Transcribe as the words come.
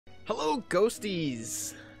Hello,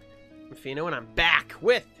 ghosties! I'm Pheno, and I'm back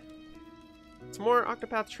with some more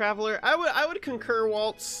Octopath Traveler. I would concur,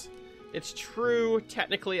 Waltz. It's true,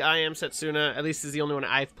 technically I am Setsuna, at least is the only one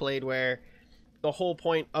I've played where the whole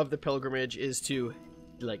point of the pilgrimage is to,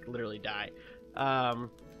 like, literally die.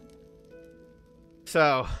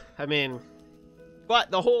 So, I mean,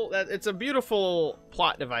 but the whole, it's a beautiful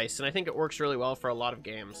plot device, and I think it works really well for a lot of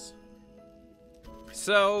games.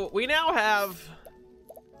 So, we now have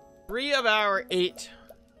 3 of our 8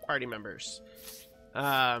 party members.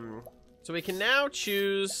 So we can now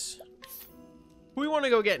choose who we want to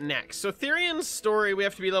go get next. So Therian's story we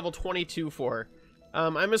have to be level 22 for.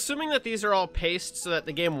 I'm assuming that these are all paced so that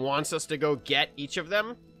the game wants us to go get each of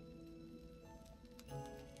them.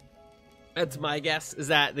 That's my guess, is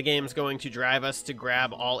that the game's going to drive us to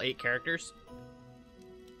grab all 8 characters.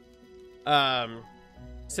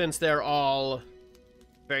 Since they're all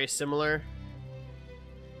very similar.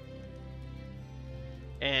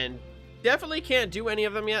 And definitely can't do any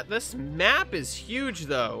of them yet. This map is huge,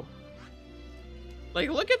 though.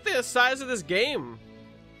 Like, look at the size of this game.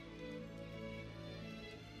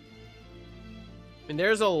 I mean,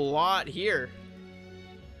 there's a lot here.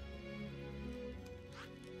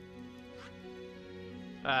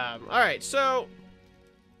 Alright, so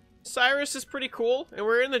Cyrus is pretty cool, and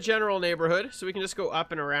we're in the general neighborhood, so we can just go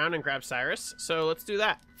up and around and grab Cyrus. So let's do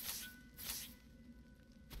that.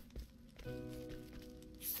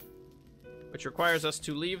 Which requires us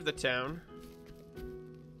to leave the town.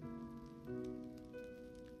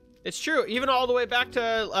 It's true, even all the way back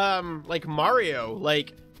to, like, Mario.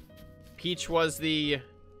 Like, Peach was the...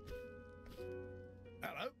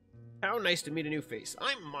 Hello? How nice to meet a new face.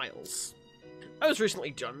 I'm Miles. I was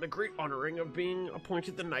recently done the great honoring of being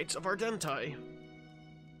appointed the Knights of Ardente.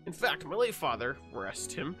 In fact, my late father,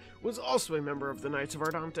 rest him, was also a member of the Knights of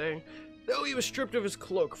Ardente, though he was stripped of his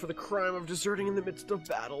cloak for the crime of deserting in the midst of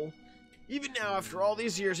battle. Even now, after all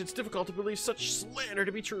these years, it's difficult to believe such slander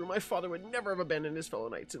to be true. My father would never have abandoned his fellow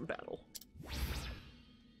knights in battle.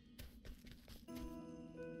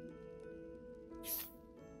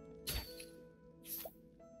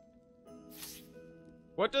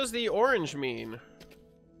 What does the orange mean?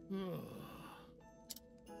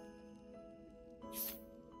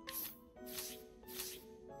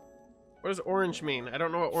 What does orange mean? I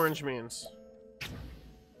don't know what orange means.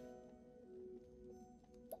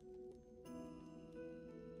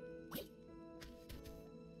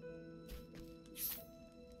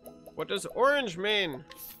 What does orange mean?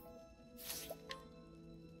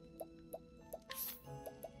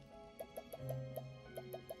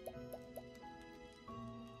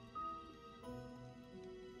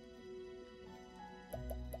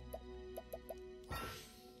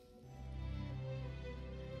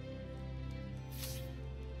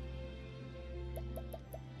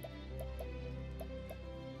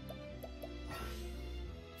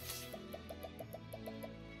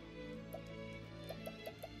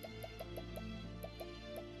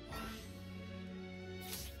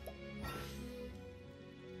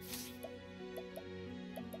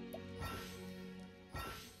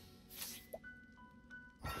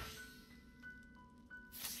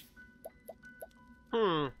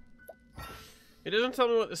 It doesn't tell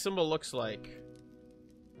me what the symbol looks like.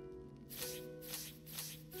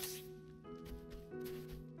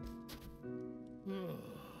 Do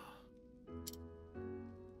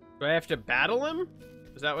I have to battle him?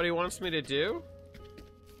 Is that what he wants me to do?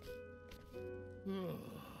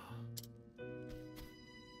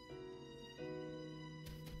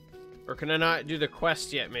 Or can I not do the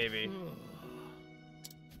quest yet, maybe?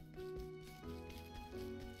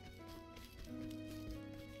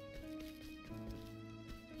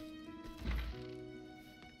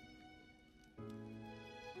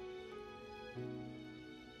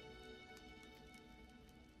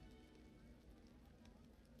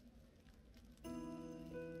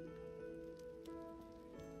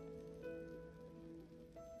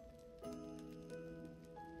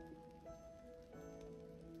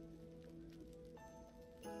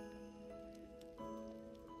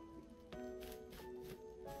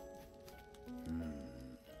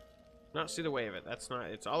 Not see the way of it. That's not.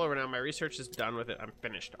 It's all over now. My research is done with it. I'm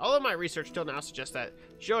finished. All of my research till now suggests that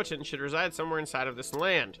Jotun should reside somewhere inside of this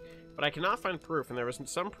land, but I cannot find proof, and there was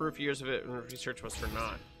some proof years of it when research was for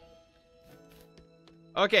naught.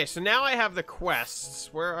 Okay, so now I have the quests.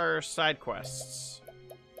 Where are side quests?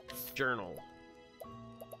 Journal.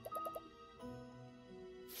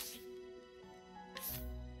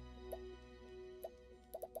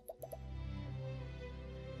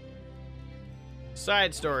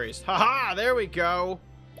 Side stories. Haha, there we go.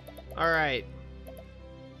 All right.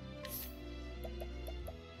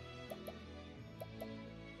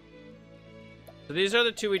 So these are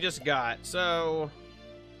the two we just got. So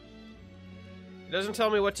it doesn't tell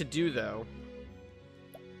me what to do, though.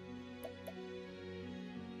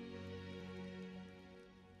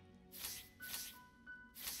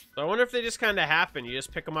 So I wonder if they just kind of happen. You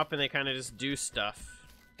just pick them up and they kind of just do stuff.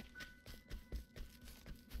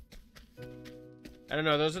 I don't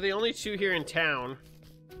know. Those are the only two here in town.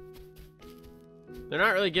 They're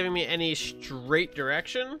not really giving me any straight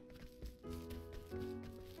direction.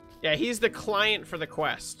 Yeah, he's the client for the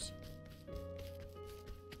quest.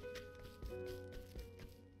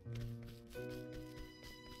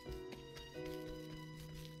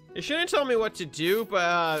 It shouldn't tell me what to do,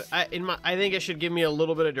 but I think it should give me a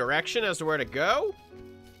little bit of direction as to where to go.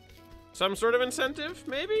 Some sort of incentive,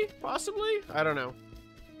 maybe? Possibly? I don't know.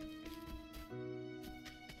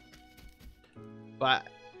 But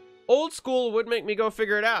old school would make me go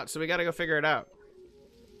figure it out, so we gotta go figure it out.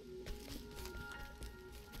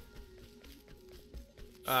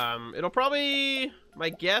 It'll probably... My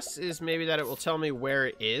guess is maybe that it will tell me where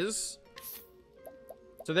it is.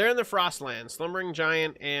 So they're in the Frostlands. Slumbering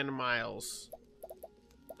Giant and Miles.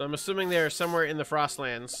 So I'm assuming they're somewhere in the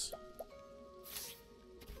Frostlands.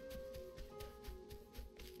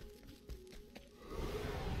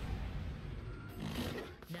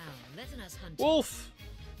 Now, let us hunt. Wolf!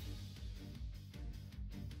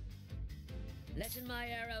 Letting my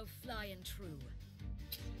arrow fly and true.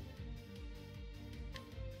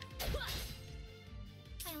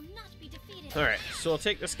 I'll not be defeated. Alright, so we'll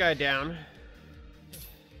take this guy down.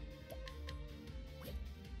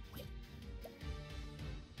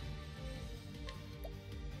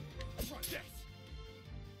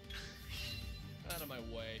 Out of my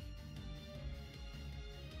way.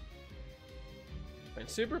 Find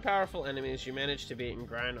super powerful enemies you manage to beat and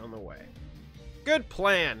grind on the way. Good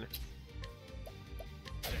plan!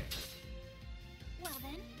 Well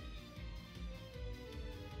then.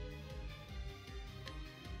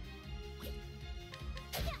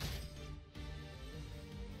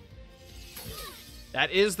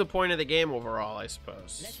 That is the point of the game overall, I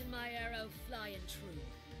suppose. Letting my arrow fly and true.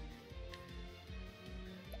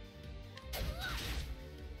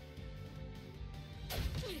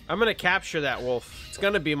 I'm gonna capture that wolf. It's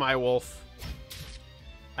gonna be my wolf.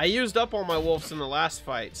 I used up all my wolves in the last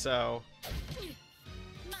fight, so...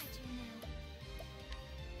 My turn now.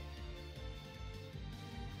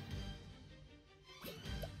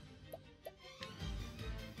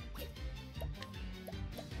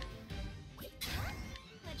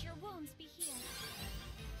 Let your wounds be healed.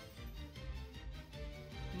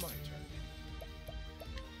 My turn.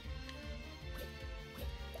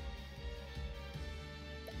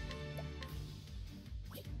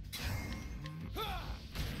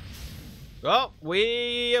 Oh,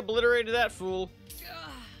 we obliterated that fool.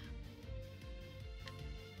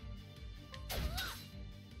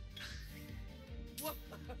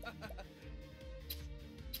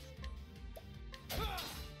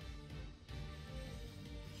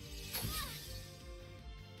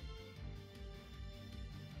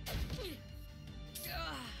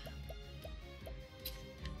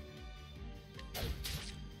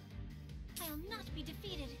 I'll not be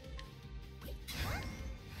defeated.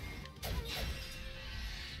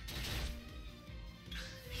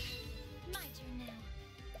 My turn now.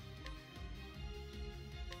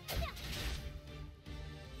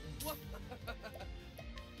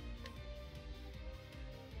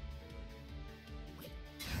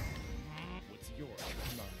 What's yours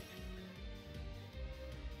is mine.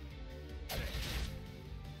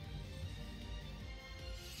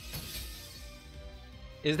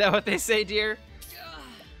 Is that what they say, dear?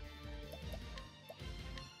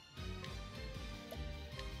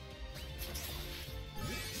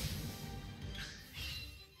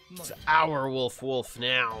 It's our wolf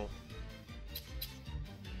now.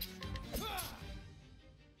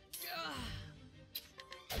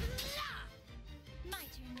 My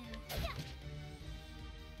turn now.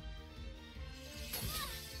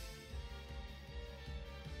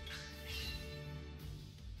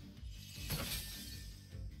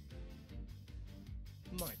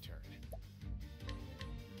 My turn.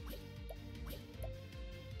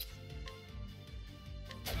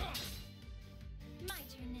 My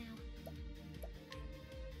turn now.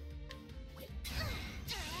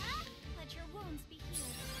 Let your wounds be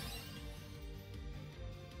healed.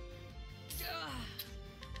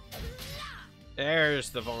 There's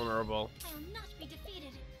the vulnerable. I will not be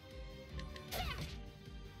defeated.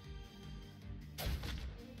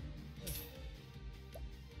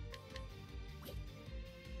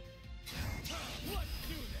 Let's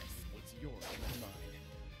do this. What's yours is mine.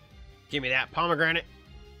 Give me that pomegranate.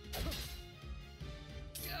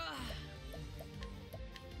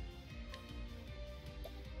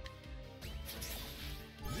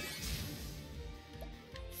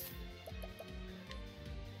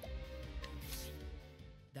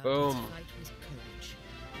 Now Boom. let's fight with courage.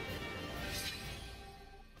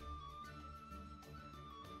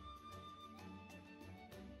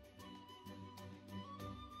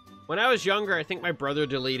 When I was younger, I think my brother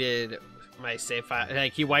deleted my save file.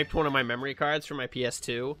 Like, he wiped one of my memory cards from my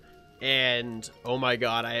PS2, and oh my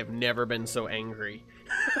god, I have never been so angry.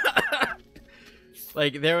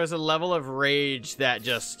 Like, there was a level of rage that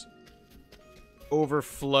just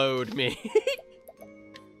overflowed me.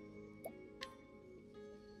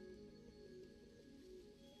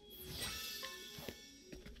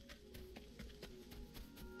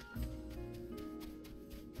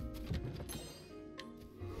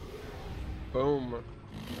 Boom.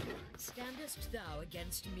 Standest thou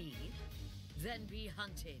against me? Then be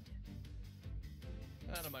hunted.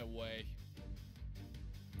 Out of my way.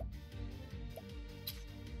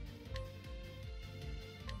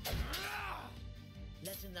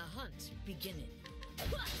 Letting the hunt begin.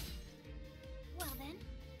 Well then.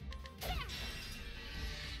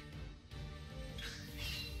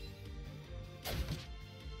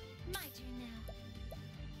 My turn now.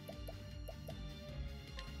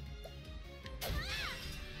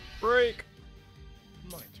 Break.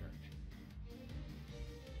 My turn.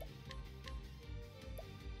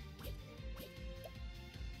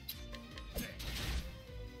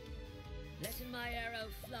 Letting my arrow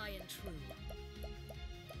fly and true.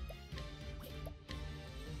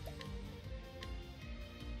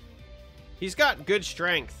 He's got good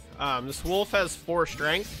strength. This wolf has 4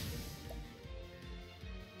 strength.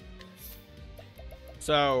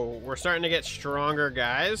 So, we're starting to get stronger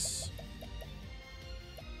guys.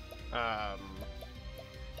 I'm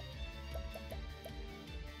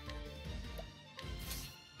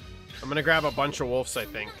gonna grab a bunch of wolves, I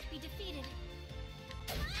think. Not be defeated.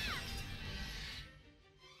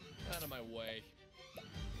 Out of my way.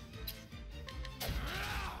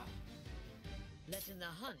 Letting the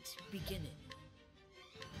hunt begin.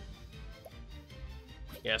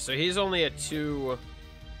 Yeah, so he's only a 2.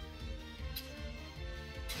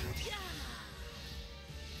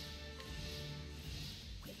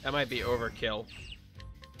 That might be overkill.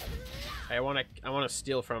 I wanna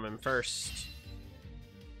steal from him first.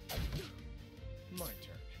 My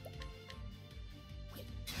turn.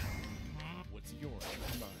 What's yours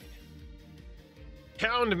is mine.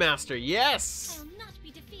 Hound Master, yes! I'll not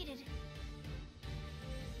be defeated.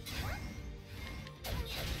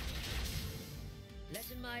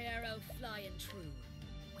 Letting my arrow fly and true.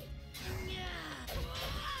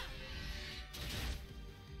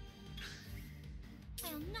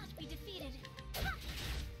 I'll not be defeated.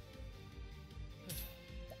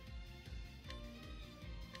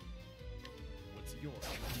 What's yours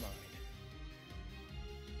is mine.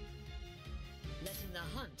 Letting the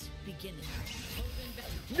hunt begin. Holding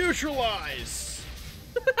back. Neutralize!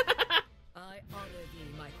 I honor thee,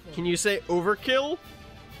 my queen. Can you say overkill?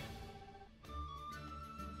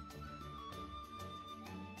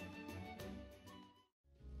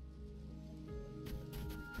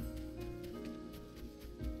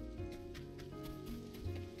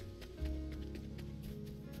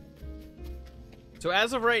 So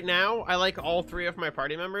as of right now, I like all 3 of my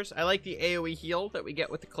party members. I like the AoE heal that we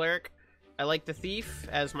get with the cleric. I like the thief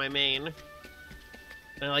as my main. And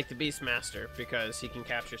I like the Beastmaster because he can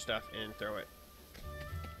capture stuff and throw it.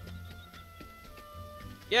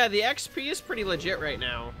 Yeah, the XP is pretty legit right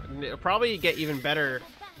now. And it'll probably get even better. A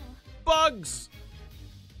battle. Bugs!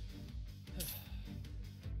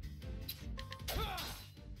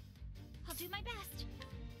 I'll do my best.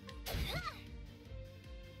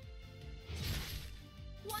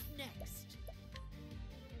 What next?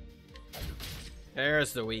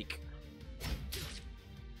 There's the weak.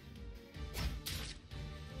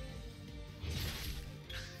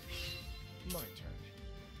 My turn.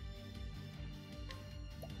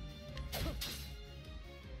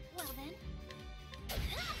 Well then.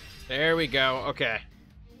 There we go. Okay.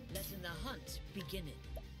 Letting the hunt begin.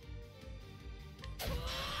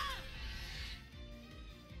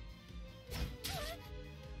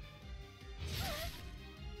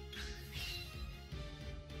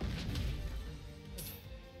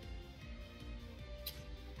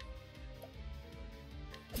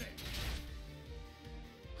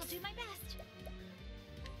 I'll do my best.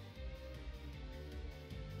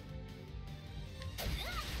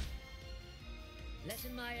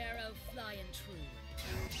 Letting my arrow fly and true.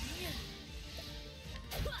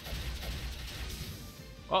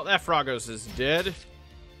 Well, that Frogos is dead.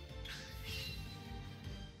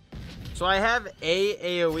 So I have a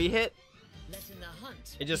AoE hit. Letting the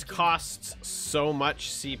hunt. It just begin. costs so much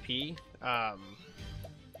CP. And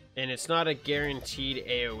it's not a guaranteed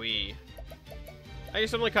AoE. I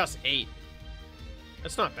guess it only costs 8.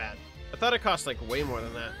 That's not bad. I thought it cost like way more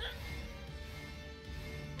than that.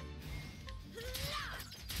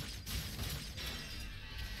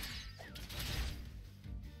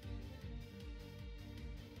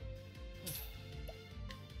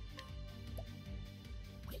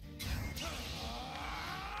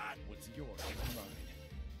 What's yours is mine.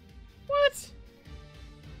 What?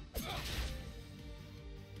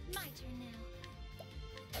 My turn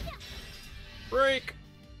now. Break.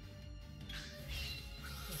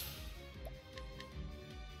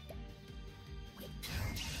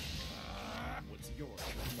 What's yours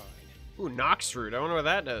is mine. Ooh, Nox Root. I wonder what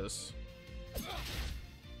that does.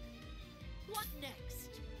 What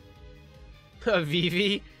next? A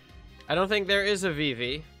VV? I don't think there is a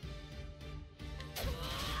VV.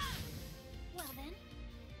 Well then.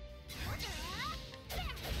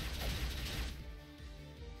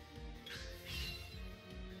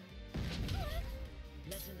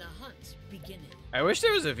 Letting the hunt begin. I wish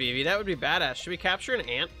there was a VV. That would be badass. Should we capture an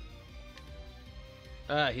ant?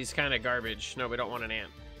 He's kind of garbage. No, we don't want an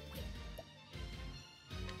ant.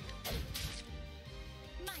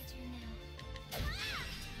 My turn now.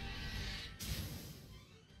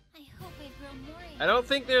 I hope I grow more. I don't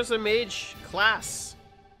think there's a mage class.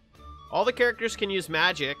 All the characters can use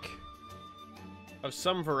magic of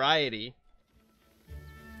some variety.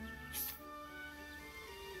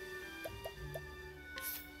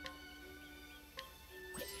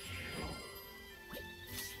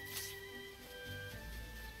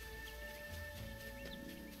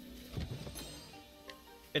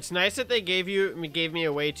 It's nice that they gave me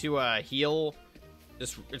a way to heal.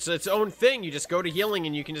 It's its own thing. You just go to healing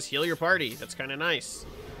and you can just heal your party. That's kind of nice.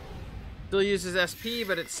 Still uses SP,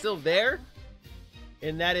 but it's still there,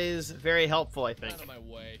 and that is very helpful, I think. Out of my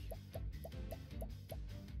way.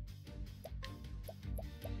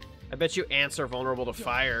 I bet you ants are vulnerable to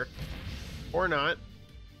fire, or not.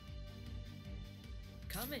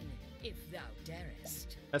 Come in, if thou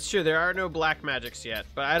darest. That's true. There are no black magics yet,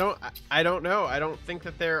 but I don't know. I don't think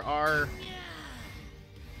that there are.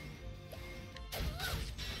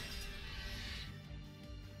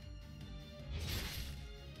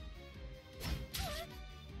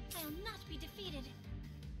 I'll not be defeated.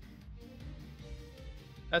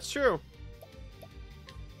 That's true.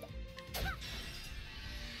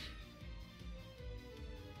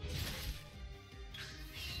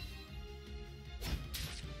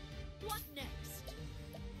 What next?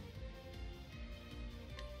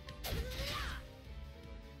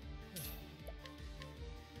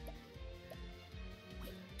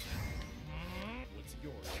 What's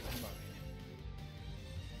yours is mine.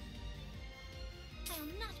 I'll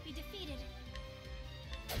not be defeated.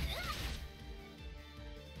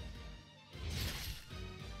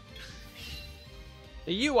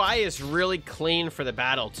 The UI is really clean for the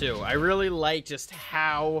battle too. I really like just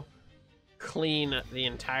how clean the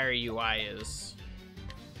entire UI is.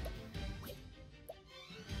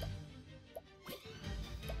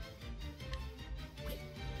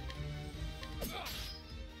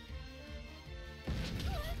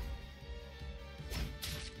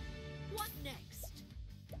 What next?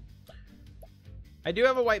 I do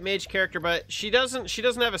have a white mage character, but she doesn't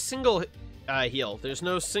have a single heal. There's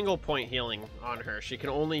no single point healing on her. She can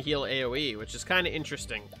only heal AoE, which is kind of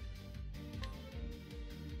interesting.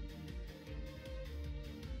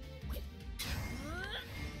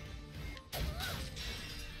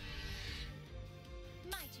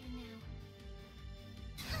 My turn now.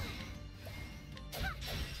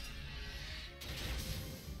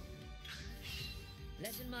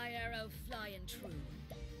 Letting my arrow fly and true.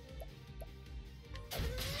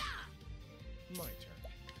 My turn.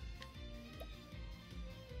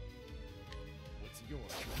 What's yours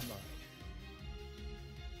is mine.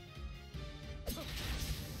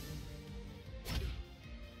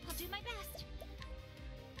 I'll do my best.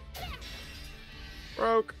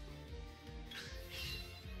 Broke.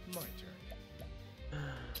 My turn.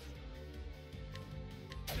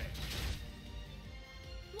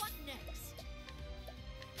 What next?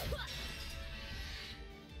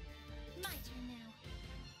 My turn now.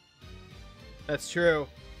 That's true.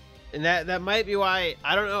 And that might be why,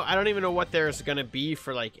 I don't know, I don't even know what there's gonna be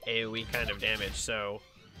for like AoE kind of damage, so.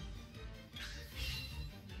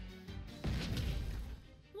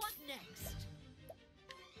 What next?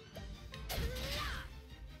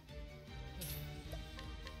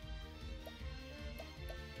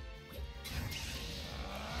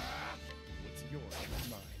 What's yours is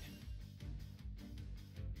mine.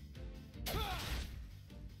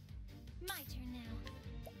 My turn now.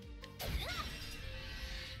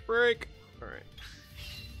 Break. Alright.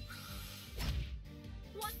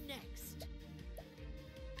 What next?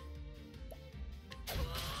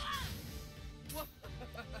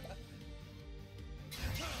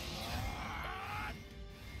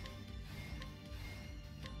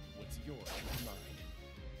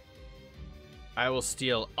 I will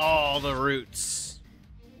steal all the roots.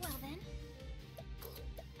 Well then.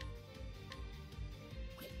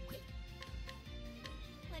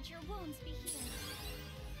 Let your wounds be healed.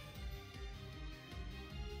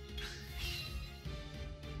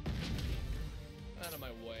 Out of my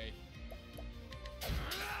way.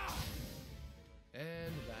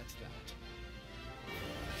 And that's that.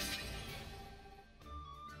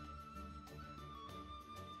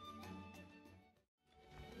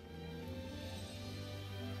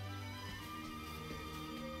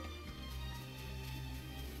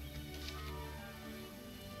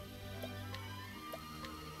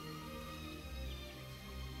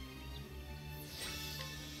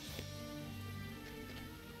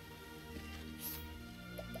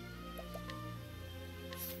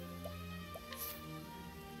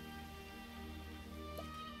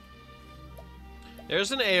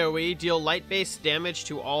 There's an AoE. Deal light-based damage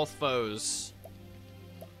to all foes.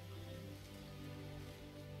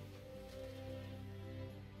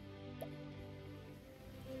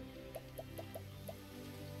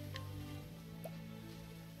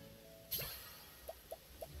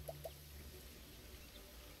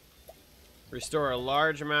 Restore a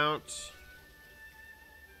large amount.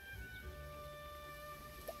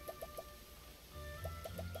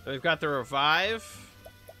 We've got the revive.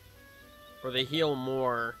 Or they heal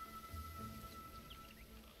more.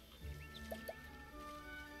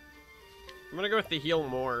 I'm gonna go with the heal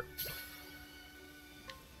more.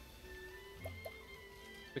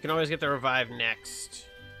 We can always get the revive next.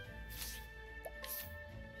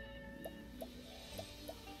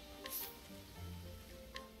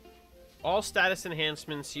 All status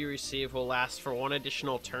enhancements you receive will last for 1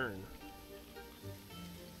 additional turn.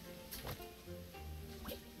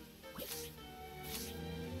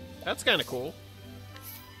 That's kind of cool.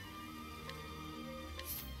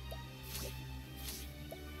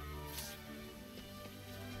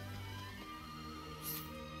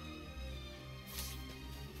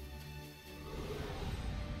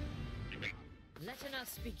 Letting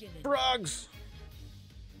us begin. Frogs!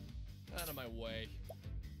 Out of my way.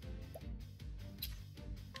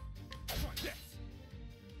 Try this.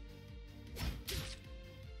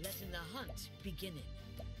 Letting the hunt begin.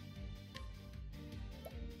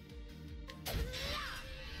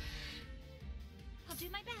 I'll do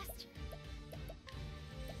my best.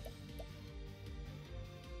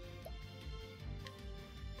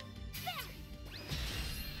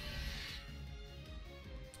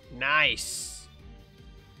 Nice.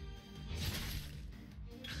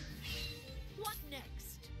 What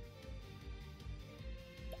next?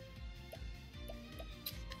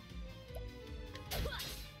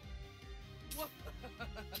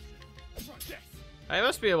 Try this. I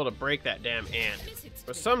must be able to break that damn ant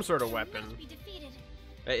with some sort of weapon Not be defeated.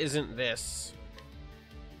 that isn't this.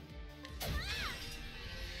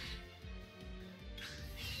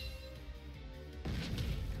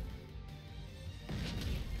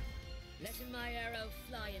 Letting my arrow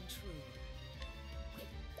fly and true.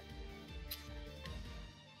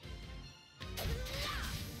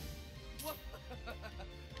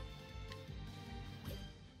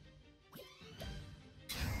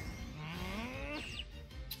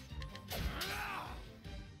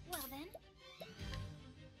 Well then.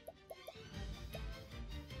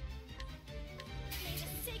 May the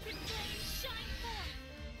sacred flame shine forth.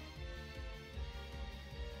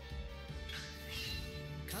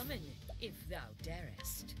 Coming, if thou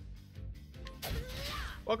darest.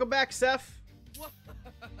 Welcome back, Seth.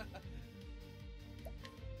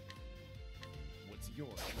 What's yours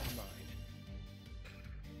is mine.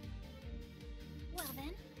 Well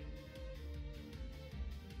then.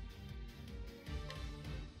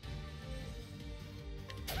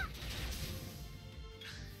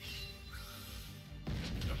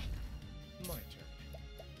 My turn.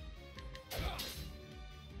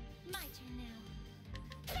 My turn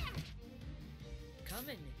now.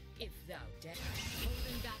 Coming, if thou darest.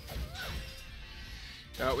 Holding back.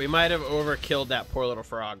 Oh, we might have overkilled that poor little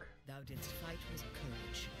frog. Thou didst fight with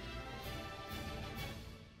courage.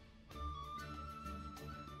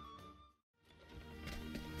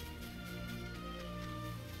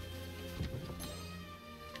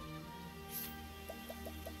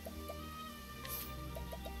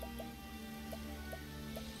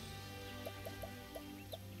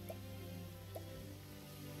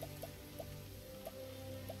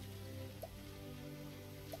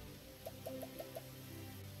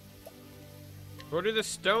 What do the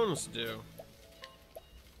stones do?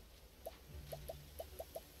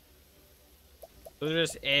 Those are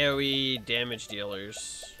just AoE damage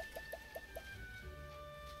dealers.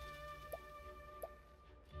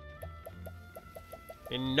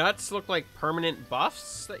 And nuts look like permanent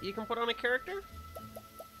buffs that you can put on a character.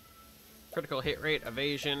 Critical hit rate,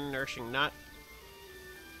 evasion, nourishing nut.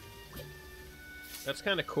 That's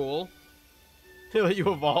kind of cool. They let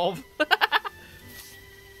you evolve.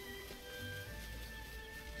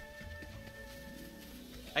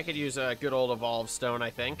 I could use a good old evolve stone, I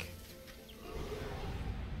think.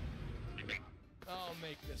 I'll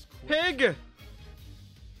make this quick. Pig!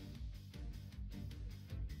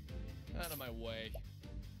 Out of my way.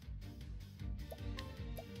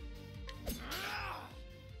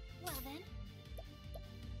 Well then.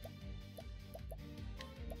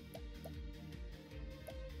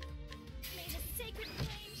 May the sacred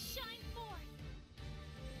flame shine forth.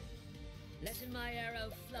 Letting my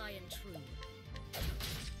arrow fly and true.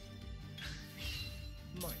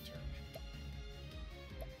 My turn.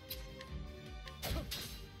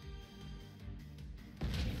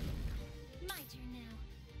 My turn now.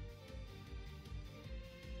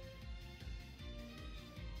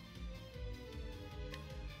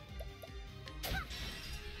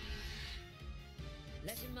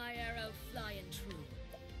 Letting my arrow fly and true.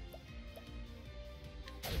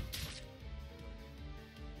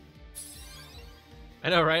 I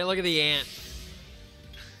know, right? Look at the ant.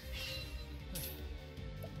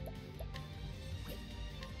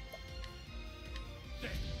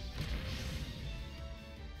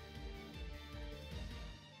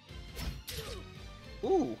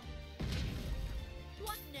 Ooh.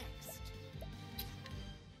 What next?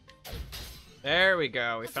 There we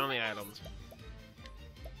go. We found the item.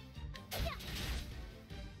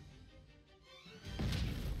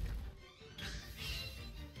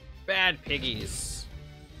 Bad piggies.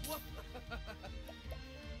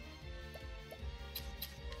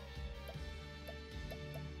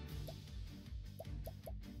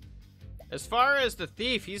 As far as the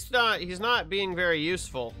thief, he's not being very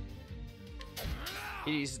useful.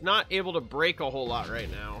 He's not able to break a whole lot right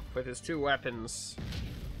now with his two weapons.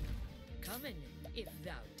 Coming, if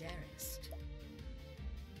thou darest.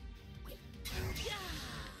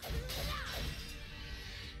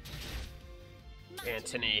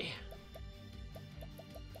 Anthony.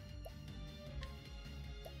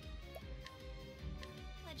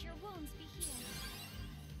 Let your wounds be healed.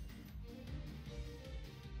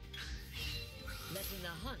 Letting the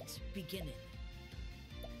hunt beginning.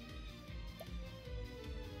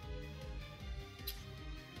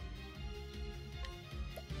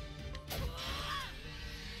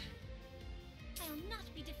 I'll not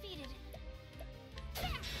be defeated.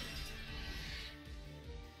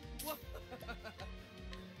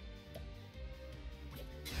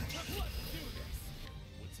 Let's do this.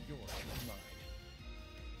 What's yours is mine.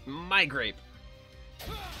 My grape.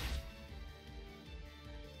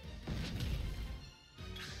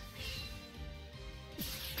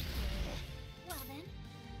 Well then.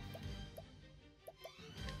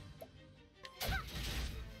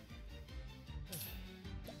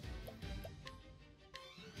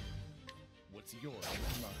 What's yours is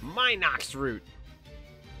mine. My Nox root.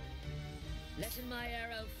 Letting my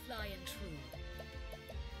arrow fly and true.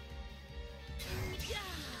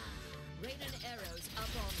 Raining arrows up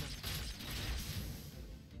on them.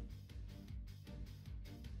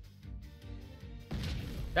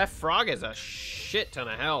 That frog has a shit ton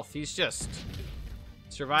of health. He's just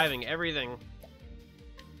surviving everything.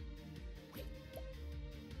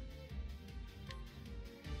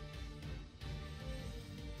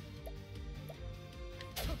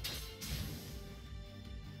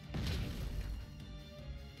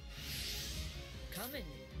 Coming,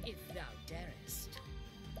 if thou darest.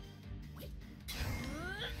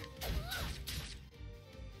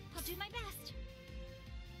 I'll do my best.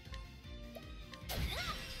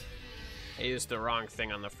 I used the wrong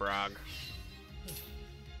thing on the frog.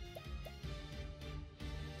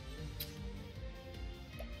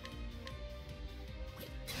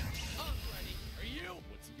 I'm ready. Are you?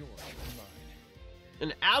 What's yours is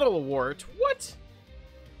mine. An Addlewort? What?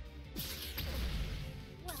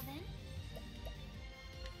 Well then.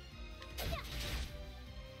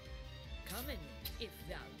 Coming, if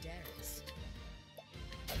thou darest.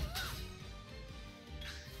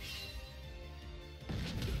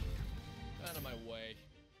 Out of my way.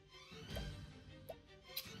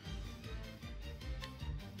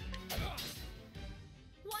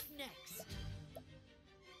 What next?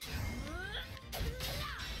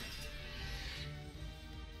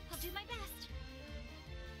 I'll do my best.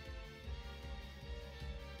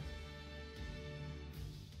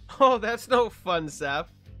 Oh, that's no fun,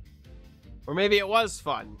 Seth. Or maybe it was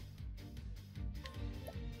fun.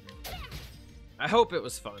 I hope it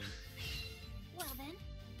was fun. Well then.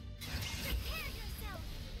 Prepare yourself.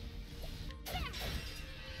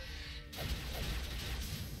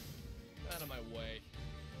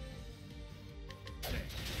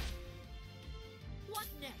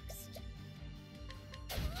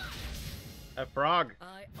 A frog.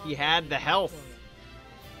 I He honor had the you health. for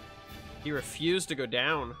it. He refused to go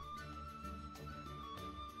down.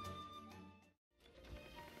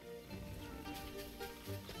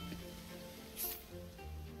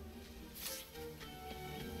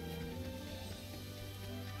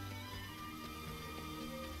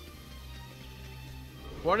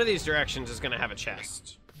 One of these directions is going to have a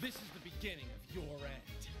chest. This is the beginning of your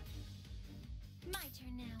end. My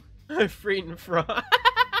turn now. Freedom frog.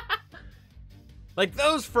 Like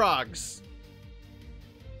those frogs.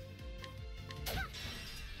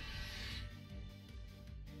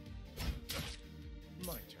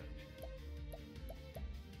 My turn.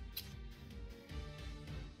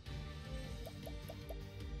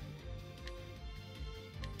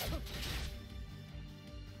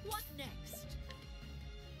 What next?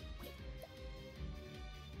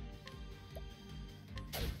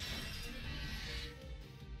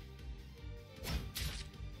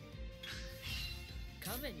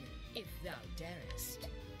 Come in, if thou darest.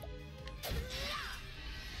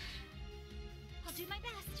 I'll do my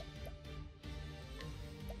best.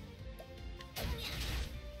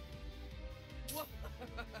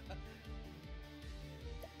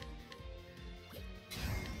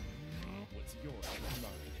 What's yours is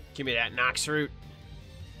mine. Give me that Nox root.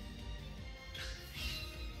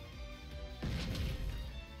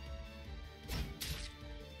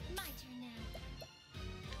 My turn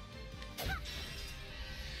now.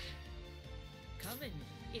 Come in,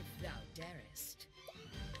 if thou darest.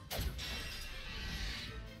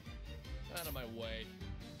 Out of my way.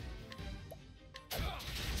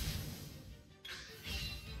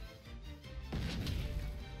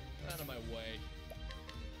 Out of my way.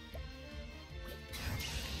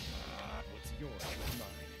 What's yours is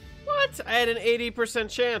mine. What? I had an 80%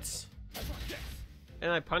 chance.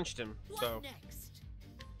 And I punched him, What so. next?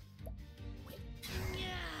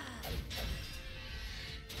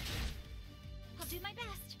 I'll do my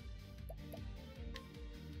best.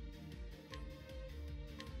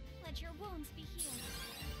 Let your wounds be healed.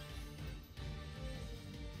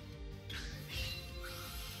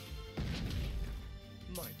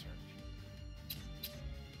 My turn.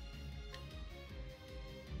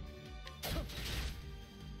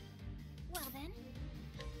 Well then.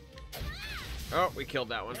 Oh, we killed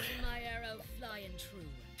that one. Let my arrow fly and true.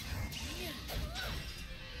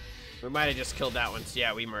 We might have just killed that one. So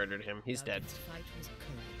yeah, we murdered him. He's Thou dead. didst fight with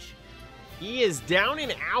courage. He is down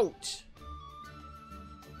and out.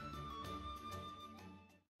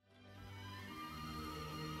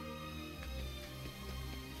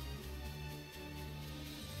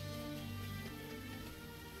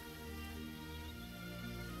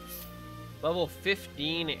 Level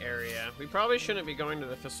 15 area. We probably shouldn't be going to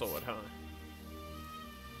the Thistlewood, huh?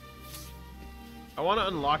 I want to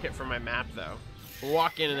unlock it from my map, though. We'll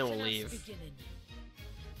walk in and then we'll Let us leave. beginning.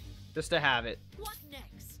 Just to have it. What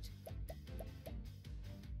next?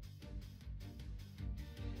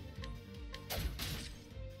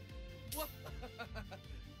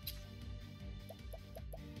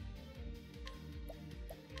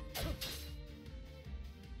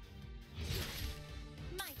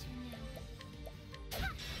 My turn now.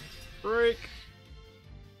 Break.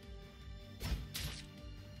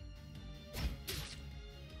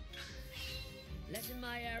 Letting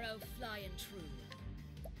my arrow fly and true.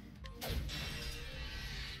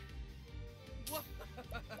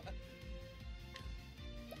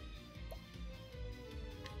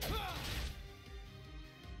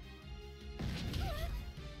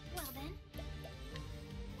 Well then.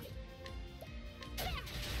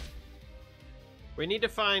 We need to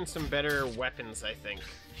find some better weapons, I think.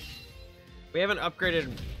 We haven't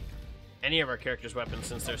upgraded any of our characters' weapons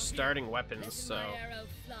since they're starting weapons, Letting so... my arrow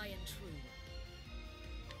fly and true.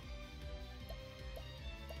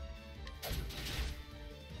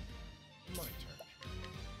 My turn.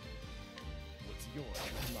 What's yours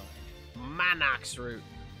is mine. Manox root.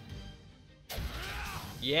 I'll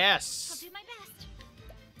Yes! do my best.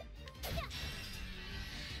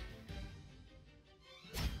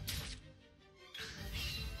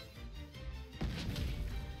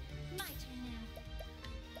 My turn now.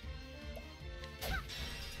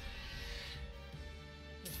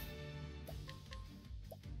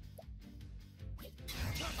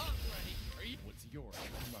 Ready? Are you? What's yours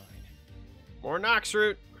is mine. More Nox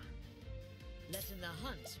root. Letting the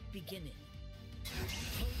hunt beginning.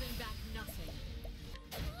 Holding back nothing.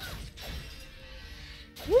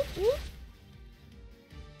 Whoop, whoop.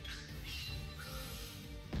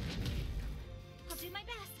 I'll do my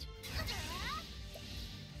best.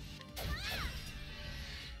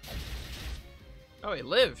 Oh, he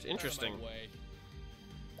lived. Out of my Interesting. way.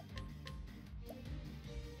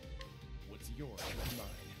 What's What's yours is mine.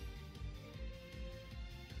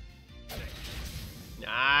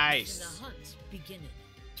 Nice. The hunt beginning.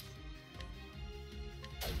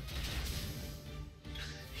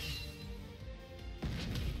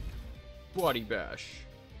 Body bash.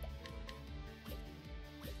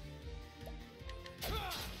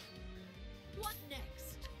 What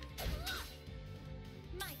next?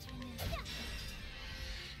 My turn now.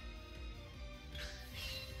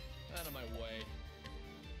 Out of my way.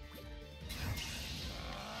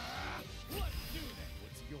 Let's do this.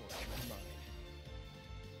 What's yours is mine.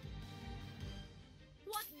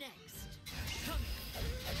 What next? Come.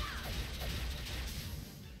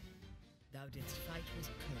 Thou didst fight with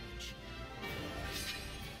courage.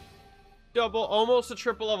 Double, almost a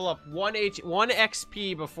triple level up. 1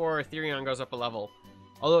 XP before Therion goes up a level.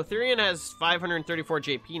 Although Therion has 534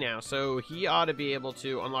 JP now, so he ought to be able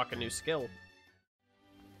to unlock a new skill.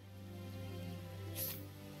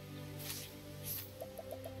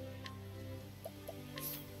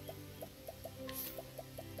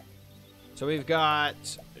 So we've got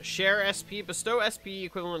share SP, bestow SP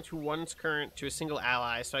equivalent to one's current to a single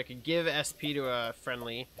ally, so I could give SP to a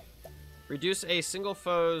friendly. Reduce a single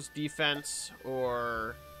foe's defense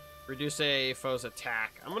or reduce a foe's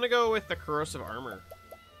attack. I'm gonna go with the corrosive armor.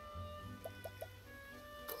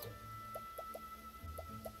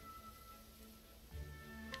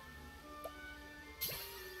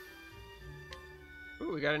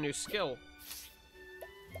 Ooh, we got a new skill.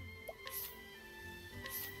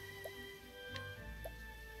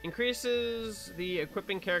 Increases the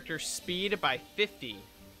equipping character's speed by 50.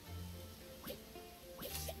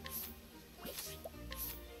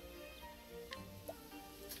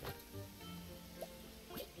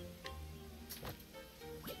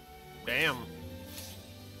 Damn.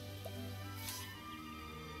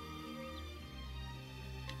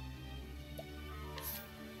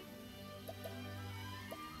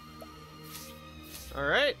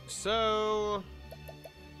 Alright, so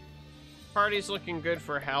party's looking good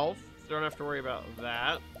for health. Don't have to worry about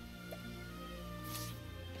that.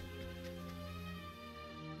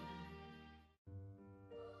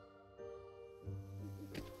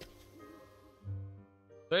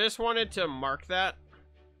 So I just wanted to mark that.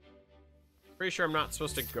 Pretty sure I'm not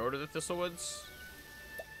supposed to go to the Thistlewoods.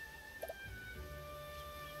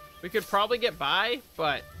 We could probably get by,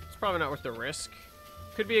 but it's probably not worth the risk.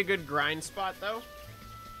 Could be a good grind spot, though.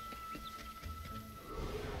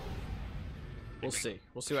 We'll see.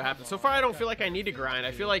 We'll see what happens. So far, I don't feel like I need to grind.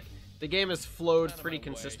 I feel like the game has flowed pretty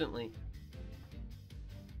consistently.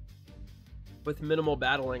 With minimal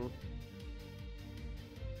battling.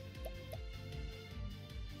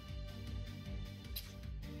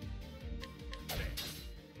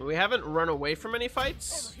 We haven't run away from any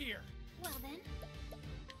fights. Over here. Well then.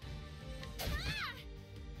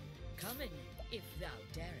 Come in, if thou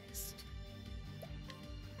darest.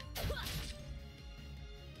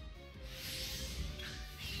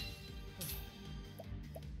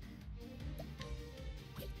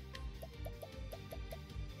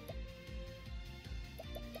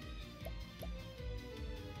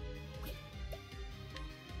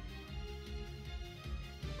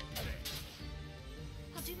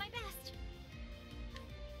 I'll do my best.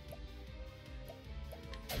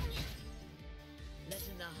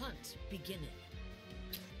 Letting the hunt beginning.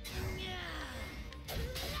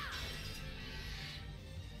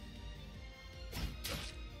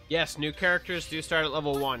 Yes, new characters do start at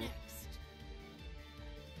level 1. Next.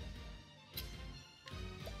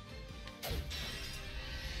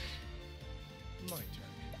 My turn.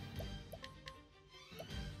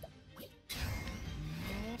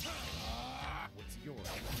 What's yours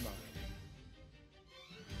is mine.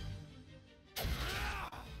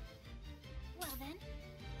 Well then.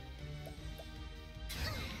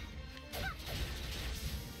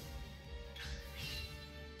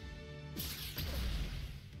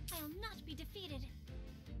 I'll not be defeated.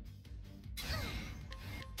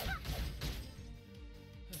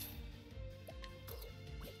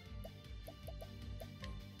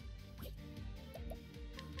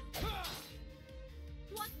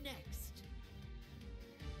 What next?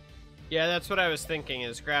 Yeah, that's what I was thinking,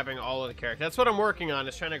 is grabbing all of the characters. That's what I'm working on,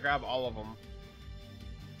 is trying to grab all of them.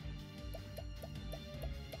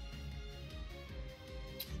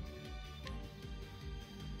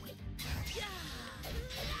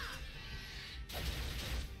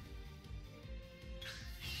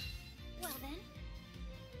 Well then.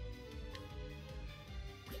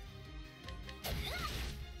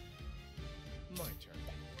 My turn.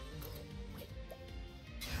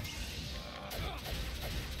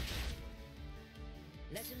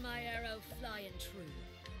 Letting my arrow fly and true.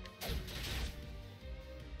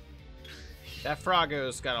 That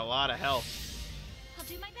Froggo's got a lot of health. I'll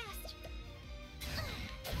do my best.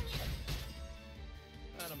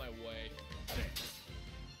 Out of my way.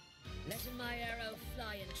 Letting my arrow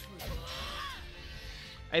fly in true.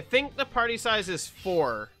 I think the party size is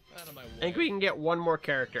 4. Out of my way. I think we can get one more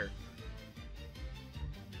character.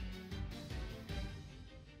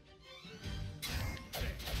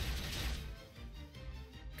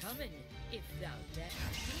 Coming, if thou dare.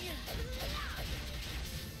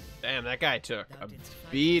 Damn, that guy took Thou a didst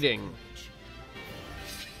fight beating. with courage.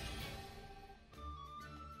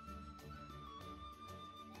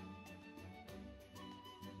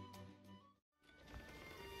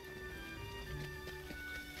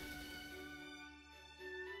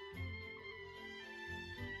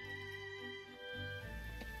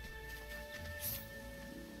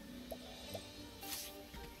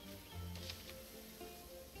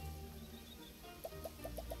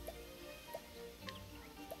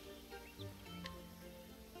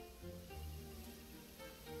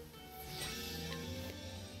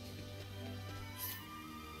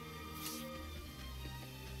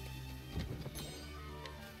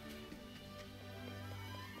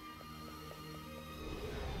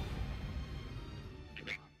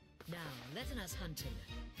 Now, letting us hunting.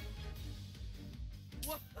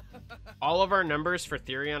 All of our numbers for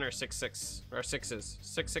Therion are 6-6 or 6s.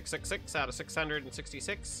 6666 out of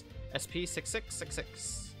 666. SP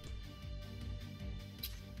 6666.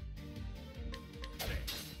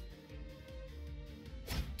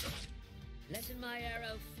 Letting my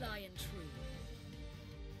arrow fly in true.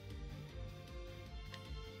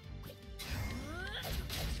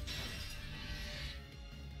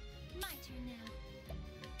 My turn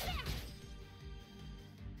now.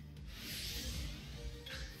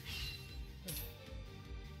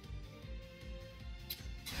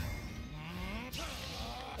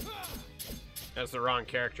 That's the wrong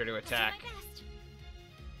character to I'll do attack. my best.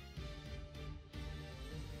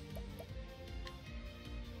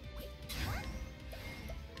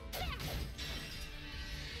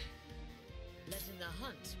 Letting the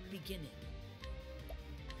hunt beginning.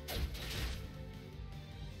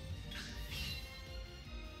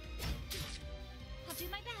 I'll do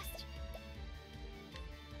my best.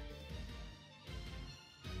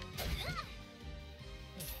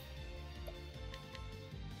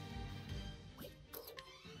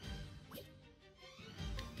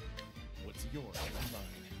 What's yours is mine.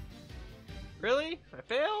 Really? I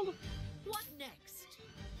failed? What next?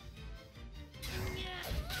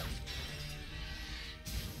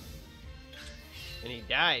 And he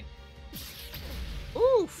died.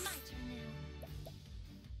 Oof! My turn now.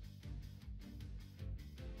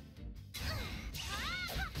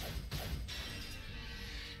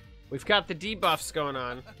 We've got the debuffs going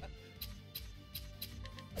on.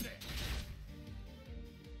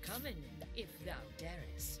 Coming, if thou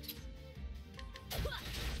darest.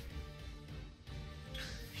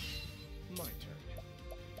 My turn.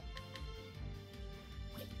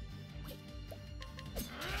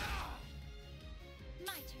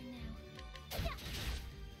 My turn now.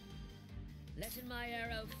 Letting my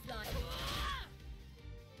arrow fly.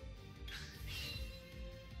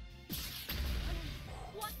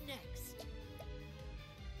 What next?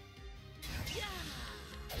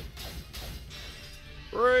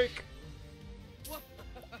 Break!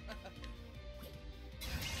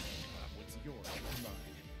 What's yours is mine.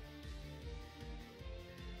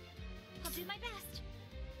 I'll do my best.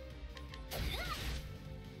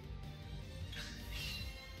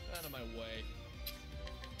 Out of my way.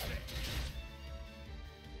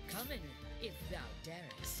 Coming, if thou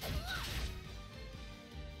darest.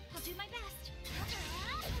 I'll do my best.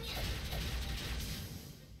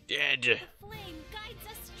 Dead. The flame guides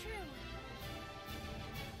us true.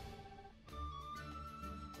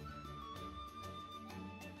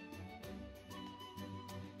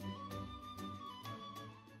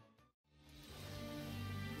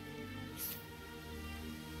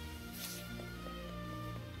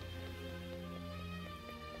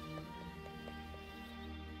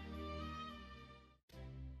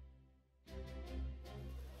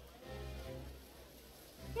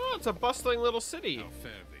 Oh, it's a bustling little city. How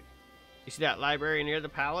fare thee? You see that library near the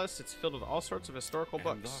palace? It's filled with all sorts of historical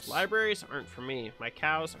And books. thus- Libraries aren't for me. My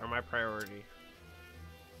cows are my priority.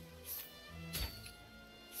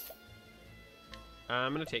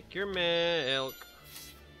 I'm gonna take your milk.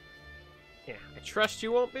 Yeah, I trust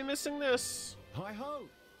you won't be missing this. Hi ho!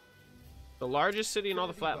 The largest city in all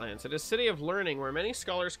the flatlands. It is a city of learning where many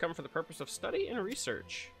scholars come for the purpose of study and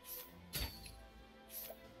research. Do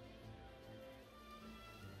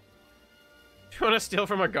you want to steal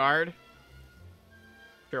from a guard?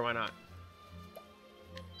 Sure, why not?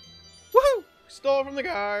 Woohoo! Stole from the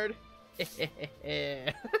guard.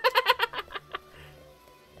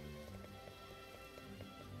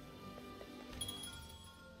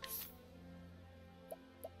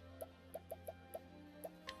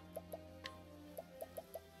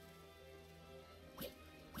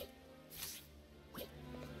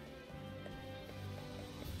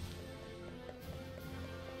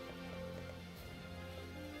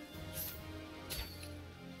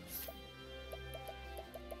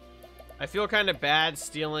 I feel kind of bad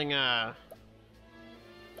stealing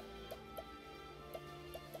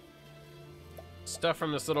stuff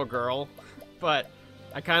from this little girl, but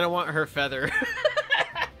I kind of want her feather.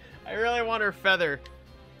 I really want her feather.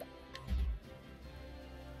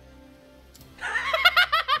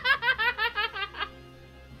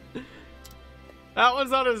 That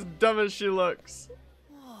one's not as dumb as she looks.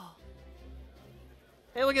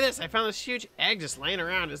 Hey, look at this. I found this huge egg just laying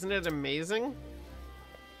around. Isn't it amazing?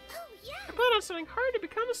 I put on something hard to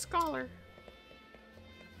become a scholar.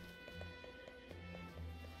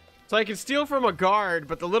 So I can steal from a guard,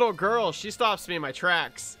 but the little girl, she stops me in my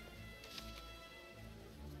tracks.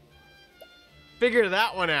 Figure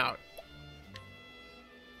that one out.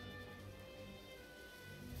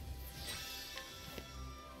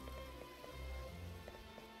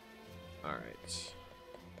 All right.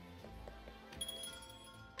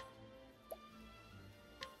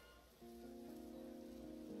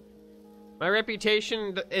 My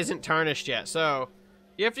reputation isn't tarnished yet, so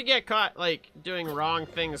you have to get caught, like, doing wrong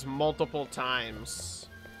things multiple times.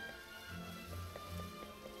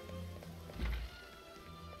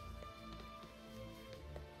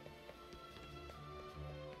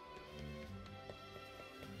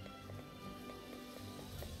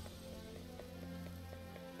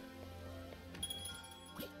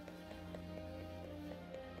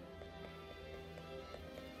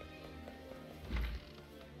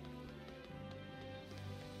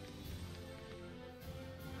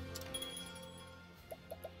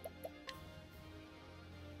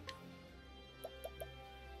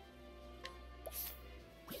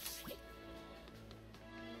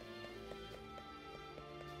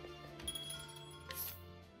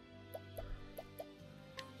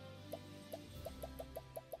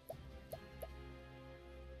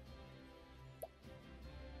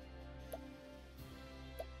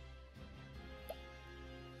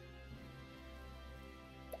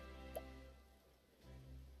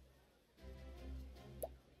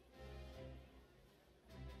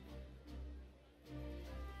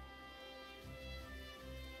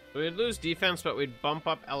 We'd lose defense, but we'd bump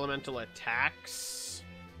up elemental attacks.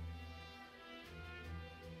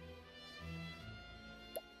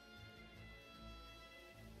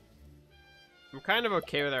 I'm kind of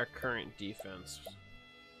okay with our current defense.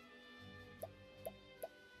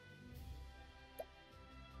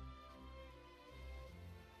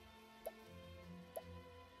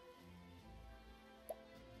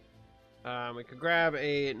 We could grab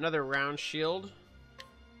another round shield.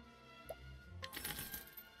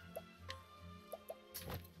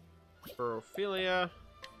 For Ophelia.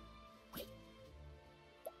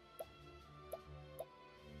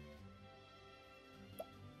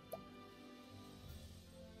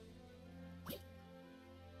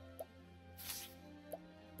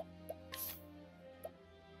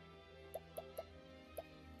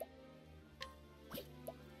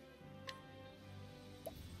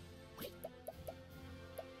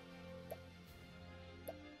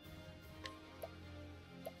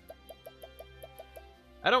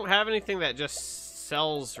 I don't have anything that just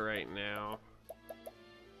sells right now.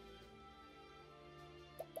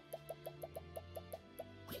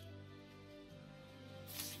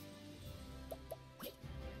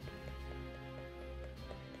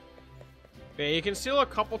 Okay, you can steal a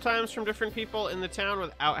couple times from different people in the town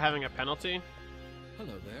without having a penalty.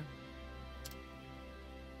 Hello there.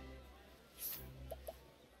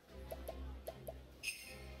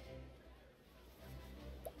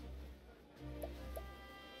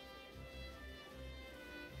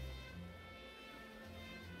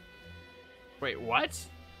 Wait, what?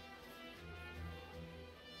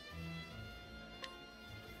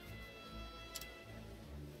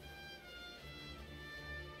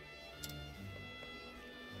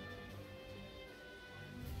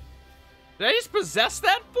 Did I just possess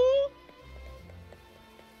that fool?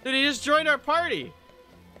 Dude, he just joined our party.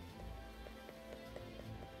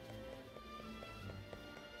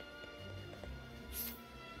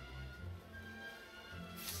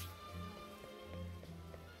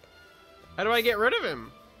 How do I get rid of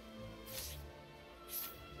him?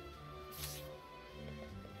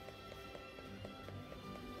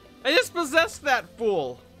 I just possessed that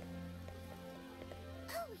fool.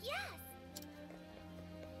 Oh, yes.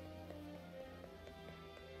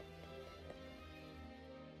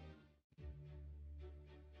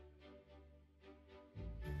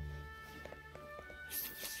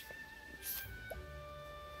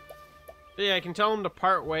 Yeah, I can tell him to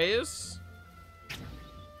part ways.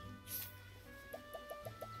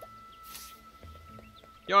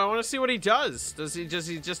 Yo, I want to see what he does. Does he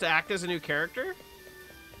just act as a new character?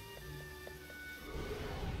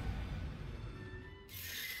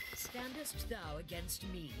 Standest thou against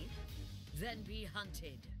me? Then be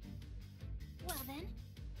hunted. Well then.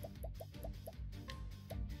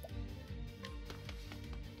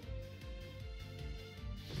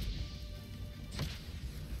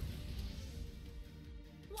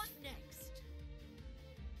 What next?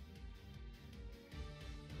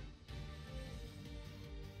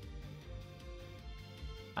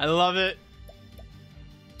 I love it.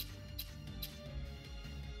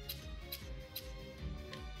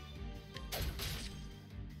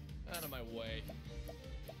 Out of my way.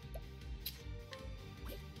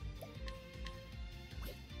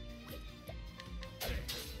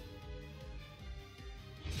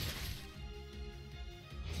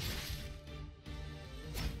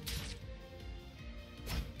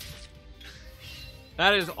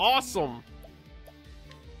 That is awesome.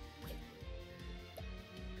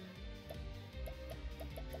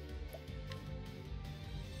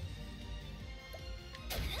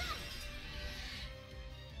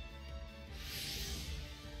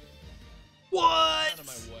 What? Out of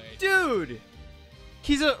my way. Dude!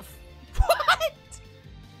 He's a... What?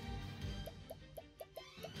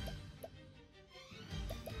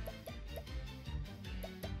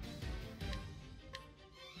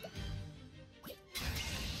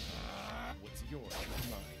 What's yours is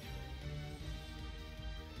mine.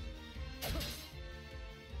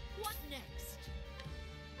 What next?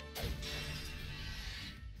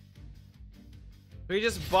 We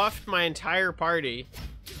just buffed my entire party.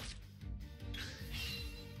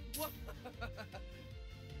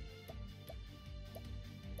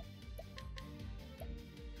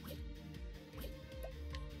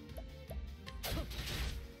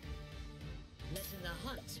 Letting the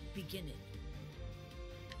hunt beginning.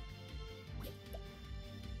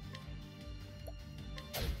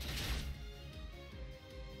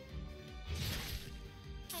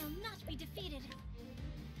 I'll not be defeated.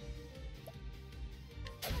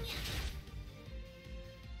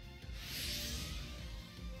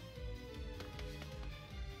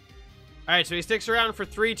 Alright, so he sticks around for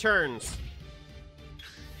 3 turns.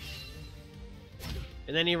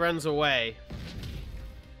 And then he runs away.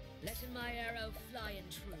 Letting my arrow fly and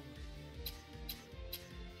true.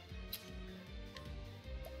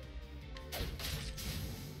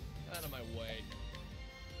 Out of my way.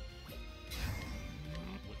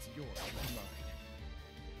 What's yours is mine.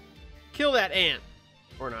 Kill that ant.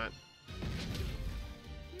 Or not.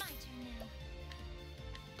 My turn now.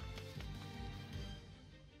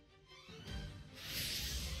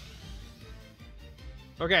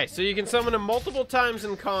 Okay, so you can summon him multiple times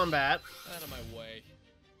in combat. Out of my way.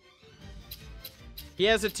 He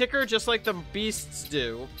has a ticker just like the beasts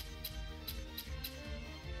do.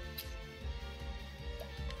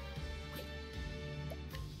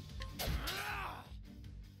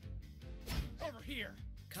 Over here.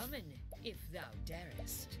 Coming, if thou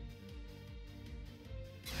darest.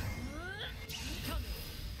 Coming.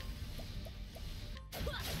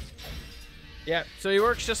 Yeah, so he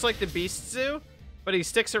works just like the beasts do, but he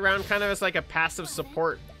sticks around kind of as like a passive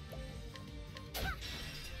support.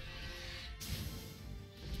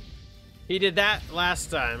 He did that last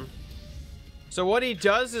time. So what he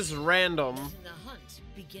does is random. Letting the hunt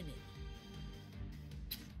beginning.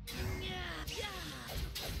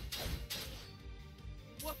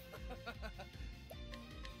 What's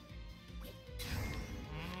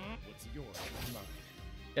yours is mine.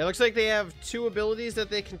 It looks like they have 2 abilities that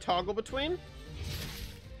they can toggle between.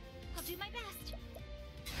 I'll do my best.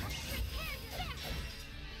 Prepare your back.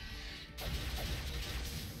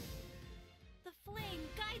 The flame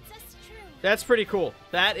guides us true. That's pretty cool.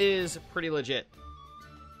 That is pretty legit.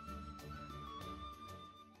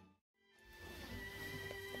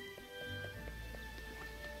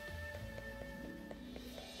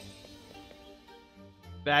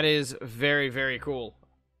 That is very, very cool.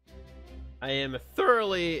 I am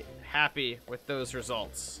thoroughly happy with those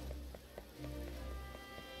results.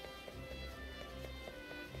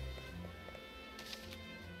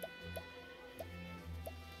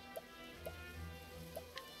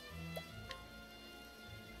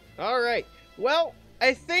 All right. Well,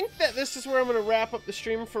 I think that this is where I'm going to wrap up the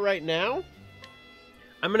stream for right now.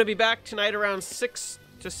 I'm going to be back tonight around 6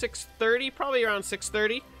 to 6:30, probably around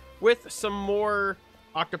 6:30, with some more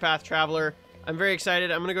Octopath Traveler. I'm very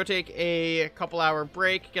excited. I'm going to go take a couple-hour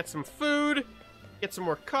break, get some food, get some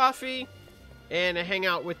more coffee, and hang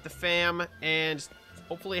out with the fam, and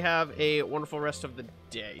hopefully have a wonderful rest of the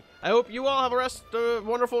day. I hope you all have a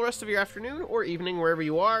wonderful rest of your afternoon or evening, wherever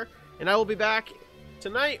you are. And I will be back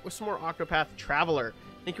tonight with some more Octopath Traveler.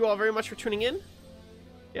 Thank you all very much for tuning in.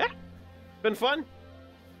 Yeah, been fun.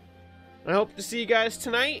 I hope to see you guys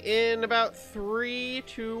tonight in about 3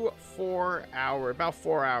 to 4 hours. About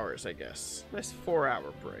 4 hours, I guess. Nice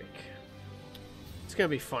 4-hour break. It's going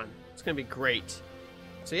to be fun. It's going to be great.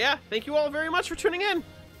 So yeah, thank you all very much for tuning in.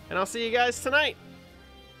 And I'll see you guys tonight.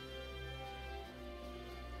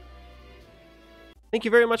 Thank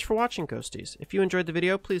you very much for watching, Ghosties. If you enjoyed the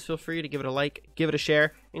video, please feel free to give it a like, give it a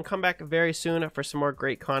share, and come back very soon for some more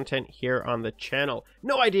great content here on the channel.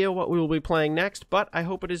 No idea what we will be playing next, but I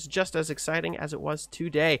hope it is just as exciting as it was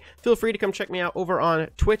today. Feel free to come check me out over on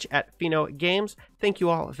Twitch at Pheno Games. Thank you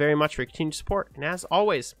all very much for your continued support, and as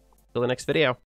always, till the next video.